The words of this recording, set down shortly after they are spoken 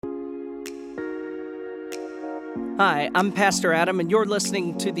Hi, I'm Pastor Adam, and you're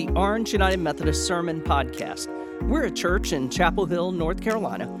listening to the Orange United Methodist Sermon Podcast. We're a church in Chapel Hill, North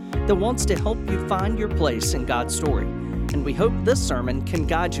Carolina, that wants to help you find your place in God's story, and we hope this sermon can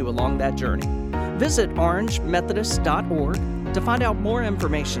guide you along that journey. Visit orangemethodist.org to find out more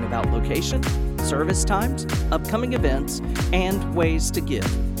information about location, service times, upcoming events, and ways to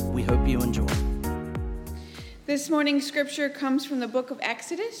give. We hope you enjoy. This morning's scripture comes from the book of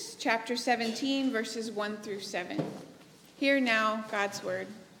Exodus, chapter 17, verses 1 through 7. Hear now God's word.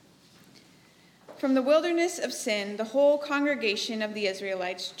 From the wilderness of Sin, the whole congregation of the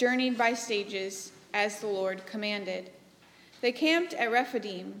Israelites journeyed by stages as the Lord commanded. They camped at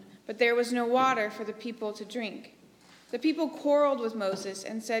Rephidim, but there was no water for the people to drink. The people quarreled with Moses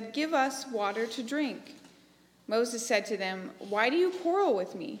and said, "Give us water to drink." Moses said to them, "Why do you quarrel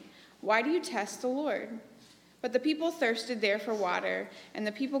with me? Why do you test the Lord?" But the people thirsted there for water, and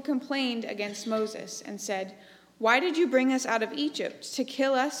the people complained against Moses and said, "Why did you bring us out of Egypt to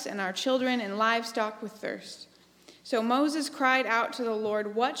kill us and our children and livestock with thirst?" So Moses cried out to the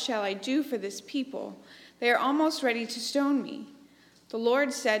Lord, "What shall I do for this people? They are almost ready to stone me." The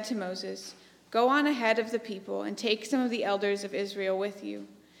Lord said to Moses, "Go on ahead of the people and take some of the elders of Israel with you.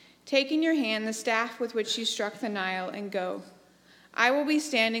 Take in your hand the staff with which you struck the Nile and go. I will be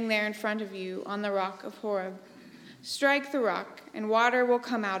standing there in front of you on the rock of Horeb. Strike the rock, and water will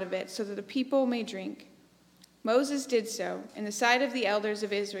come out of it so that the people may drink." Moses did so in the sight of the elders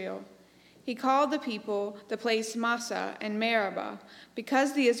of Israel. He called the people the place Massah and Meribah,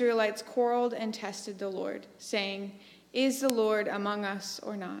 because the Israelites quarreled and tested the Lord, saying, "Is the Lord among us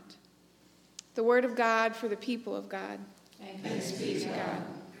or not?" The word of God for the people of God. Thanks be to God.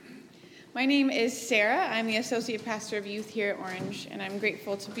 My name is Sarah. I'm the Associate Pastor of Youth here at Orange, and I'm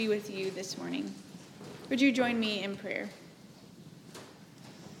grateful to be with you this morning. Would you join me in prayer?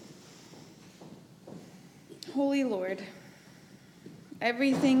 Holy Lord,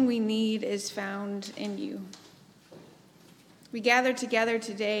 everything we need is found in you. We gather together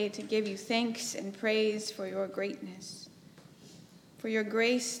today to give you thanks and praise for your greatness, for your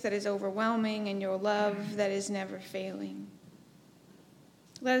grace that is overwhelming and your love that is never failing.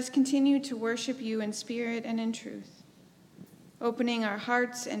 Let us continue to worship you in spirit and in truth, opening our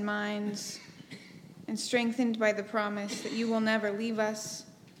hearts and minds and strengthened by the promise that you will never leave us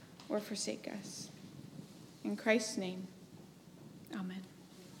or forsake us. In Christ's name, amen.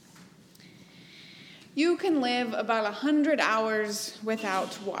 You can live about 100 hours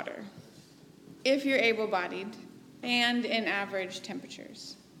without water, if you're able-bodied and in average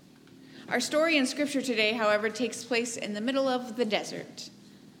temperatures. Our story in Scripture today, however, takes place in the middle of the desert,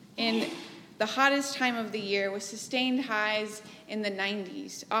 in the hottest time of the year, with sustained highs in the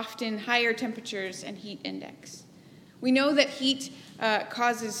 90s, often higher temperatures and heat index. We know that heat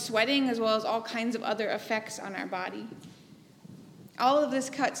causes sweating as well as all kinds of other effects on our body. All of this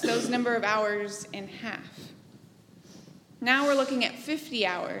cuts those number of hours in half. Now we're looking at 50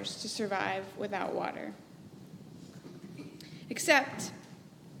 hours to survive without water. Except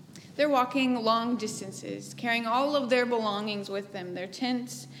they're walking long distances, carrying all of their belongings with them, their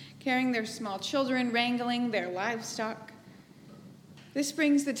tents, carrying their small children, wrangling their livestock. This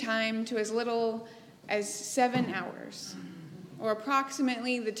brings the time to as little as 7 hours, or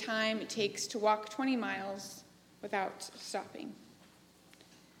approximately the time it takes to walk 20 miles without stopping.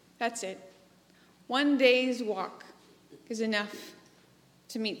 That's it. One day's walk is enough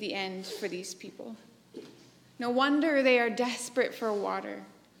to meet the end for these people. No wonder they are desperate for water.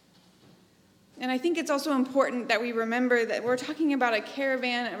 And I think it's also important that we remember that we're talking about a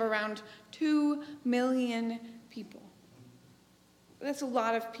caravan of around 2 million people. That's a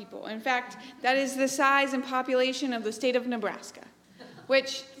lot of people. In fact, that is the size and population of the state of Nebraska,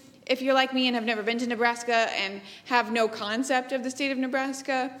 which, if you're like me and have never been to Nebraska and have no concept of the state of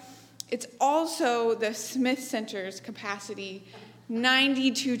Nebraska, it's also the Smith Center's capacity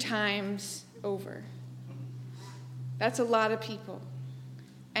 92 times over. That's a lot of people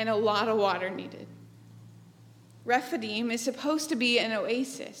and a lot of water needed. Rephidim is supposed to be an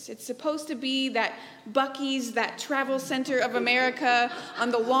oasis. It's supposed to be that Buc-ee's, that travel center of America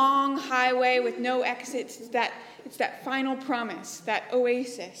on the long highway with no exits. It's that final promise, that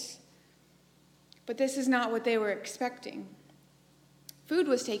oasis. But this is not what they were expecting. Food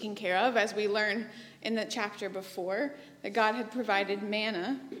was taken care of, as we learn in the chapter before, that God had provided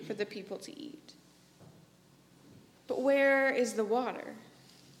manna for the people to eat. But where is the water?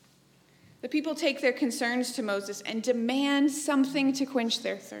 The people take their concerns to Moses and demand something to quench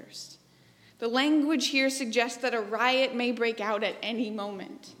their thirst. The language here suggests that a riot may break out at any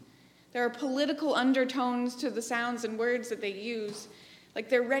moment. There are political undertones to the sounds and words that they use, like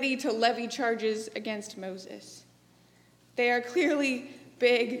they're ready to levy charges against Moses. They are clearly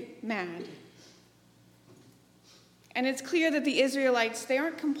big mad. And it's clear that the Israelites, they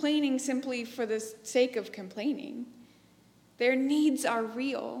aren't complaining simply for the sake of complaining. Their needs are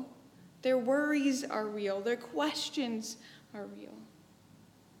real. Their worries are real. Their questions are real.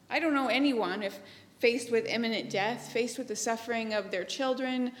 I don't know anyone, if faced with imminent death, faced with the suffering of their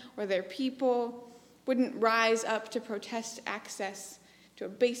children or their people, wouldn't rise up to protest access to a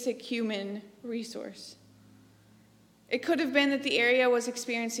basic human resource. It could have been that the area was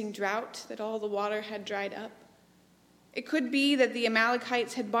experiencing drought, that all the water had dried up. It could be that the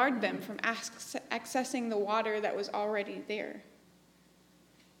Amalekites had barred them from accessing the water that was already there.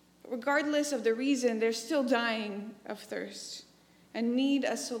 But regardless of the reason, they're still dying of thirst and need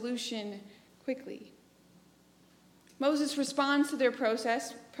a solution quickly. Moses responds to their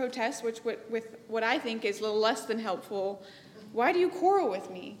protest, with what I think is a little less than helpful. Why do you quarrel with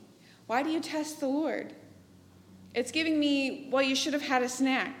me? Why do you test the Lord? It's giving me, well, you should have had a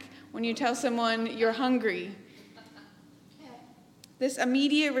snack when you tell someone you're hungry. This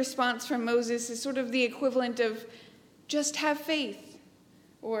immediate response from Moses is sort of the equivalent of just have faith,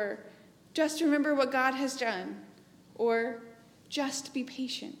 or just remember what God has done, or just be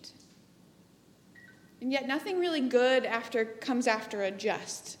patient. And yet nothing really good comes after a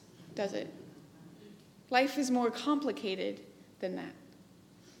just, does it? Life is more complicated than that.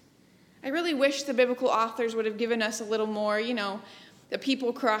 I really wish the biblical authors would have given us a little more, the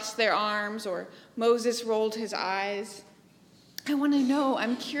people crossed their arms, or Moses rolled his eyes. I want to know,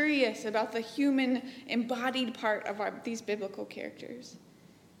 I'm curious about the human embodied part of these biblical characters.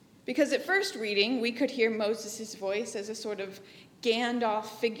 Because at first reading, we could hear Moses' voice as a sort of Gandalf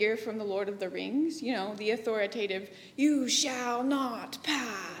figure from the Lord of the Rings, the authoritative, you shall not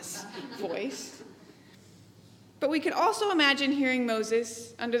pass voice. But we could also imagine hearing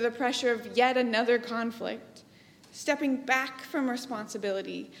Moses under the pressure of yet another conflict, stepping back from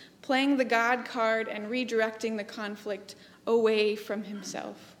responsibility, playing the God card and redirecting the conflict away from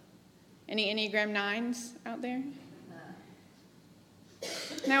himself. Any Enneagram 9s out there?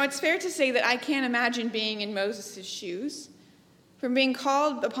 Now, it's fair to say that I can't imagine being in Moses' shoes, from being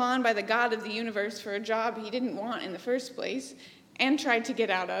called upon by the God of the universe for a job he didn't want in the first place and tried to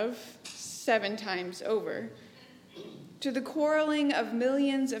get out of 7 times over, to the quarreling of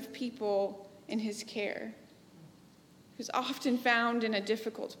millions of people in his care, who's often found in a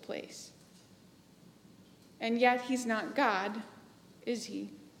difficult place. And yet he's not God, is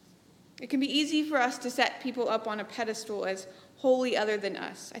he? It can be easy for us to set people up on a pedestal as wholly other than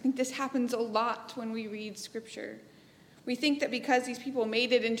us. I think this happens a lot when we read Scripture. We think that because these people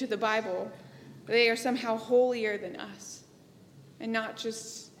made it into the Bible, they are somehow holier than us, and not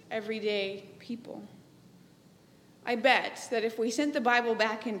just everyday people. I bet that if we sent the Bible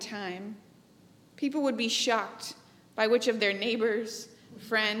back in time, people would be shocked by which of their neighbors,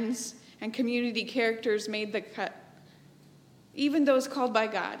 friends, and community characters made the cut. Even those called by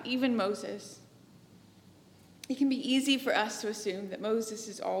God, even Moses. It can be easy for us to assume that Moses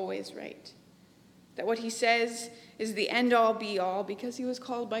is always right, that what he says is the end-all, be-all because he was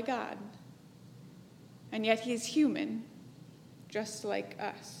called by God. And yet he is human, just like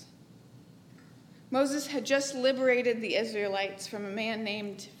us. Moses had just liberated the Israelites from a man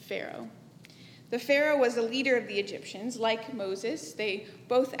named Pharaoh. The Pharaoh was a leader of the Egyptians. Like Moses, they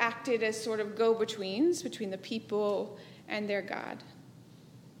both acted as sort of go-betweens between the people and their God.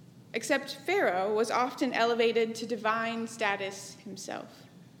 Except Pharaoh was often elevated to divine status himself.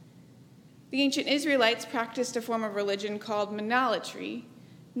 The ancient Israelites practiced a form of religion called monolatry,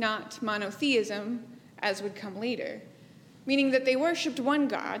 not monotheism, as would come later, meaning that they worshipped one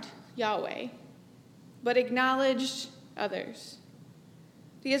God, Yahweh, but acknowledged others.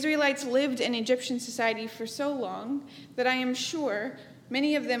 The Israelites lived in Egyptian society for so long that I am sure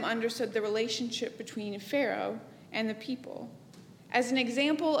many of them understood the relationship between Pharaoh and the people as an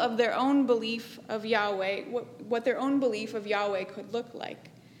example of their own belief of Yahweh, what their own belief of Yahweh could look like,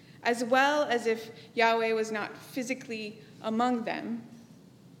 as well as if Yahweh was not physically among them.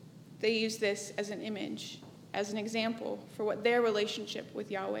 They used this as an image, as an example for what their relationship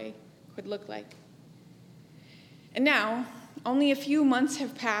with Yahweh could look like. And now, only a few months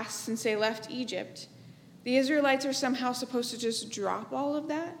have passed since they left Egypt. The Israelites are somehow supposed to just drop all of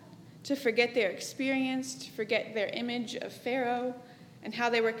that, to forget their experience, to forget their image of Pharaoh and how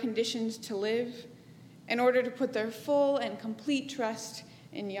they were conditioned to live, in order to put their full and complete trust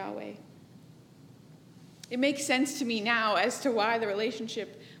in Yahweh. It makes sense to me now as to why the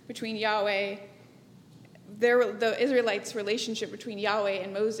relationship between Yahweh, the Israelites' relationship between Yahweh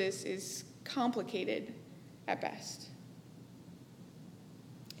and Moses is complicated at best.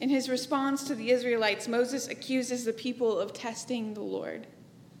 In his response to the Israelites, Moses accuses the people of testing the Lord.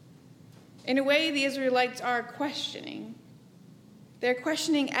 In a way, the Israelites are questioning. They're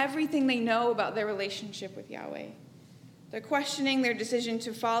questioning everything they know about their relationship with Yahweh. They're questioning their decision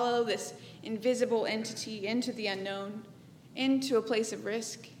to follow this invisible entity into the unknown, into a place of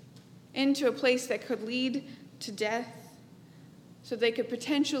risk, into a place that could lead to death, so they could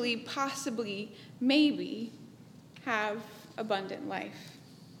potentially, possibly, maybe have abundant life.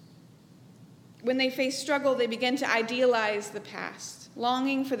 When they face struggle, they begin to idealize the past,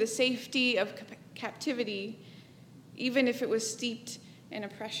 longing for the safety of captivity, even if it was steeped in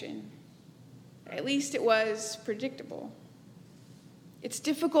oppression. At least it was predictable. It's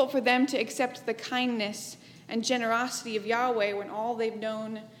difficult for them to accept the kindness and generosity of Yahweh when all they've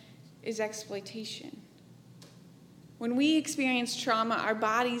known is exploitation. When we experience trauma, our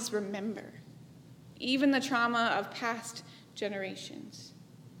bodies remember, even the trauma of past generations.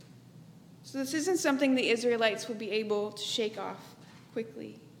 So this isn't something the Israelites will be able to shake off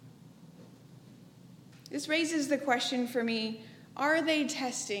quickly. This raises the question for me, are they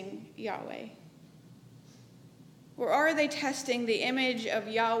testing Yahweh? Or are they testing the image of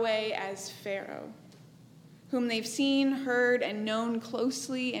Yahweh as Pharaoh, whom they've seen, heard, and known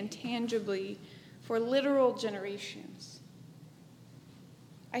closely and tangibly for literal generations?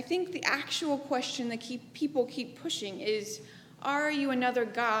 I think the actual question that people keep pushing is, are you another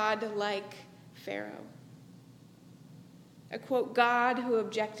God like Pharaoh? A quote, God who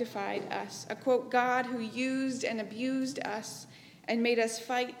objectified us. A quote, God who used and abused us and made us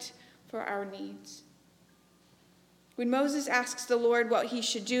fight for our needs. When Moses asks the Lord what he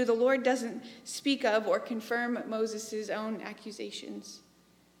should do, the Lord doesn't speak of or confirm Moses' own accusations.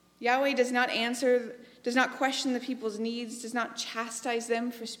 Yahweh does not answer, does not question the people's needs, does not chastise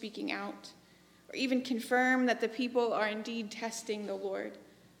them for speaking out, or even confirm that the people are indeed testing the Lord.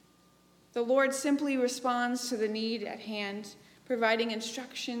 The Lord simply responds to the need at hand, providing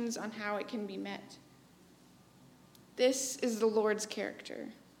instructions on how it can be met. This is the Lord's character.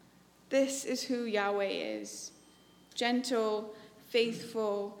 This is who Yahweh is: gentle,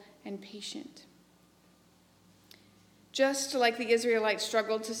 faithful, and patient. Just like the Israelites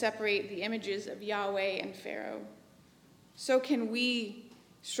struggled to separate the images of Yahweh and Pharaoh, so can we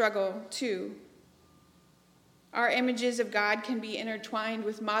struggle too. Our images of God can be intertwined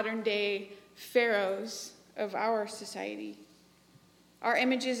with modern-day pharaohs of our society. Our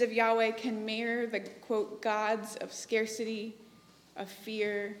images of Yahweh can mirror the, quote, gods of scarcity, of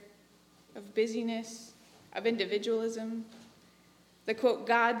fear, of busyness, of individualism, the, quote,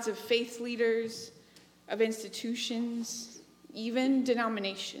 gods of faith leaders, of institutions, even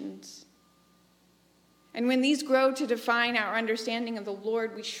denominations. And when these grow to define our understanding of the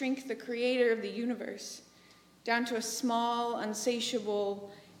Lord, we shrink the creator of the universe down to a small,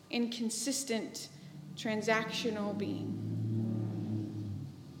 unsatiable, inconsistent, transactional being.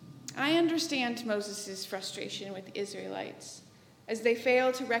 I understand Moses' frustration with the Israelites as they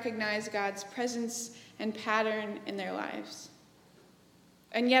fail to recognize God's presence and pattern in their lives.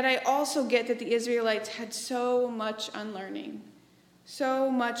 And yet I also get that the Israelites had so much unlearning,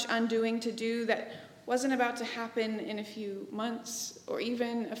 so much undoing to do that wasn't about to happen in a few months or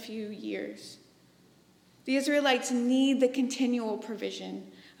even a few years. The Israelites need the continual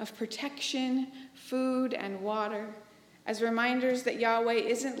provision of protection, food, and water as reminders that Yahweh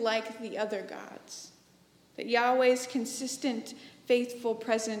isn't like the other gods, that Yahweh's consistent, faithful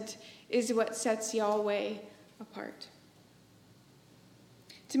presence is what sets Yahweh apart.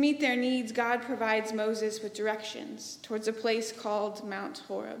 To meet their needs, God provides Moses with directions towards a place called Mount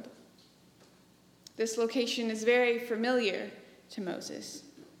Horeb. This location is very familiar to Moses.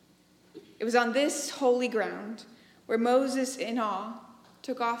 It was on this holy ground where Moses, in awe,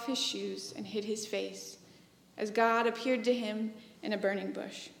 took off his shoes and hid his face as God appeared to him in a burning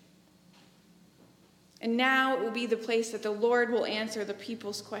bush. And now it will be the place that the Lord will answer the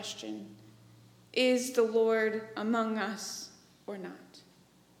people's question, is the Lord among us or not?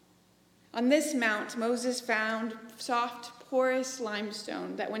 On this mount, Moses found soft, porous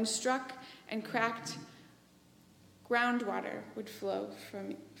limestone that when struck and cracked, groundwater would flow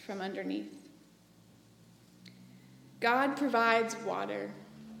from underneath. God provides water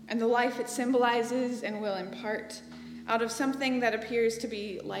and the life it symbolizes and will impart out of something that appears to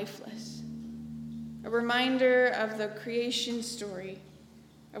be lifeless. A reminder of the creation story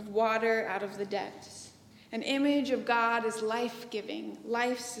of water out of the depths. An image of God as life-giving,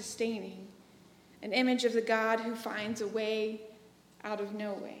 life-sustaining. An image of the God who finds a way out of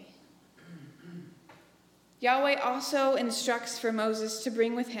no way. Yahweh also instructs for Moses to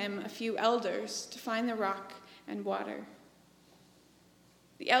bring with him a few elders to find the rock and water.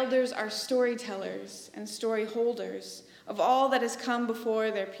 The elders are storytellers and story holders of all that has come before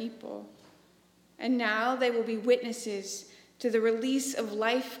their people. And now they will be witnesses to the release of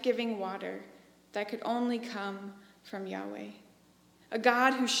life-giving water that could only come from Yahweh. A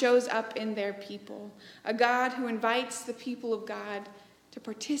God who shows up in their people. A God who invites the people of God to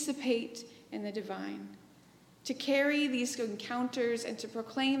participate in the divine, to carry these encounters and to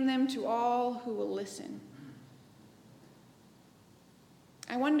proclaim them to all who will listen.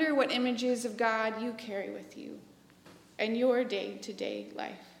 I wonder what images of God you carry with you in your day-to-day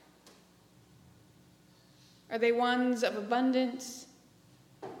life. Are they ones of abundance?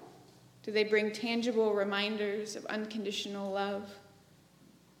 Do they bring tangible reminders of unconditional love?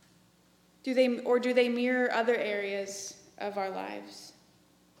 Do they mirror other areas of our lives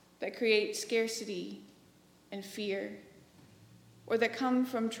that create scarcity and fear, or that come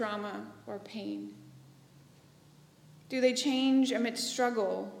from trauma or pain? Do they change amidst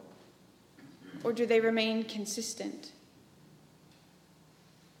struggle, or do they remain consistent?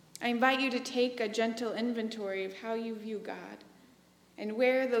 I invite you to take a gentle inventory of how you view God and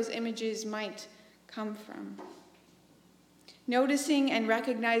where those images might come from. Noticing and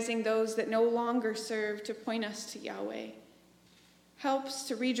recognizing those that no longer serve to point us to Yahweh helps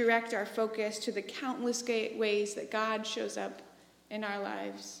to redirect our focus to the countless ways that God shows up in our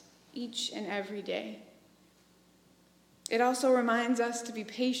lives each and every day. It also reminds us to be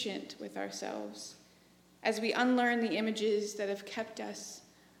patient with ourselves as we unlearn the images that have kept us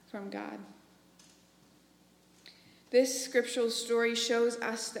from God. This scriptural story shows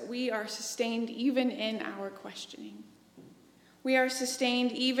us that we are sustained even in our questioning. We are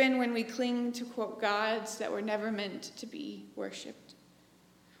sustained even when we cling to, quote, gods that were never meant to be worshipped.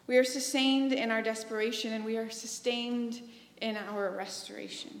 We are sustained in our desperation, and we are sustained in our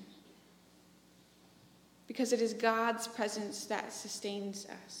restoration. Because it is God's presence that sustains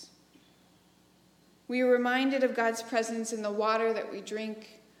us. We are reminded of God's presence in the water that we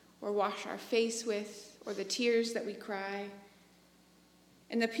drink or wash our face with, or the tears that we cry,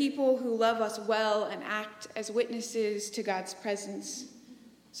 and the people who love us well and act as witnesses to God's presence,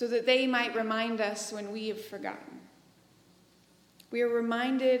 so that they might remind us when we have forgotten. We are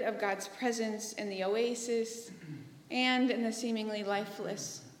reminded of God's presence in the oasis and in the seemingly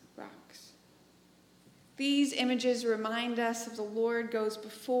lifeless rocks. These images remind us of the Lord goes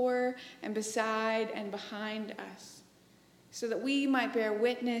before and beside and behind us, so that we might bear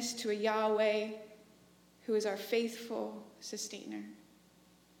witness to a Yahweh who is our faithful sustainer.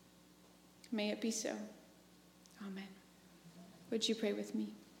 May it be so. Amen. Would you pray with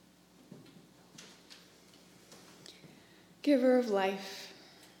me? Giver of life,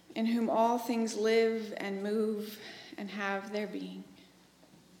 in whom all things live and move and have their being,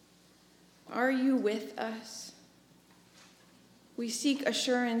 are you with us? We seek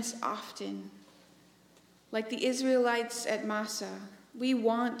assurance often. Like the Israelites at Massah, we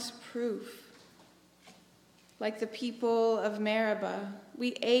want proof. Like the people of Meribah,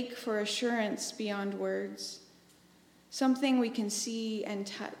 we ache for assurance beyond words, something we can see and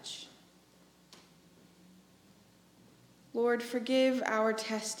touch. Lord, forgive our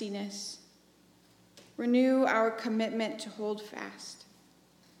testiness. Renew our commitment to hold fast.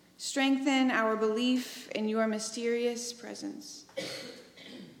 Strengthen our belief in your mysterious presence.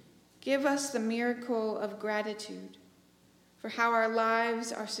 Give us the miracle of gratitude for how our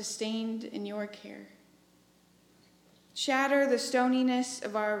lives are sustained in your care. Shatter the stoniness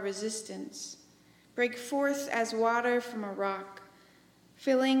of our resistance. Break forth as water from a rock,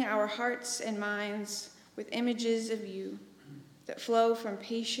 filling our hearts and minds with images of you that flow from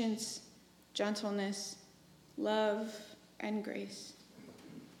patience, gentleness, love, and grace.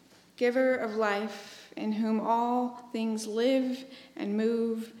 Giver of life, in whom all things live and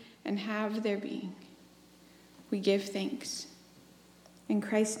move and have their being, we give thanks. In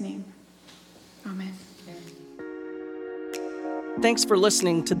Christ's name, amen. Thanks for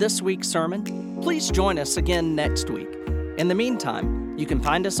listening to this week's sermon. Please join us again next week. In the meantime, you can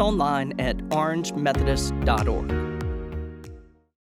find us online at orangemethodist.org.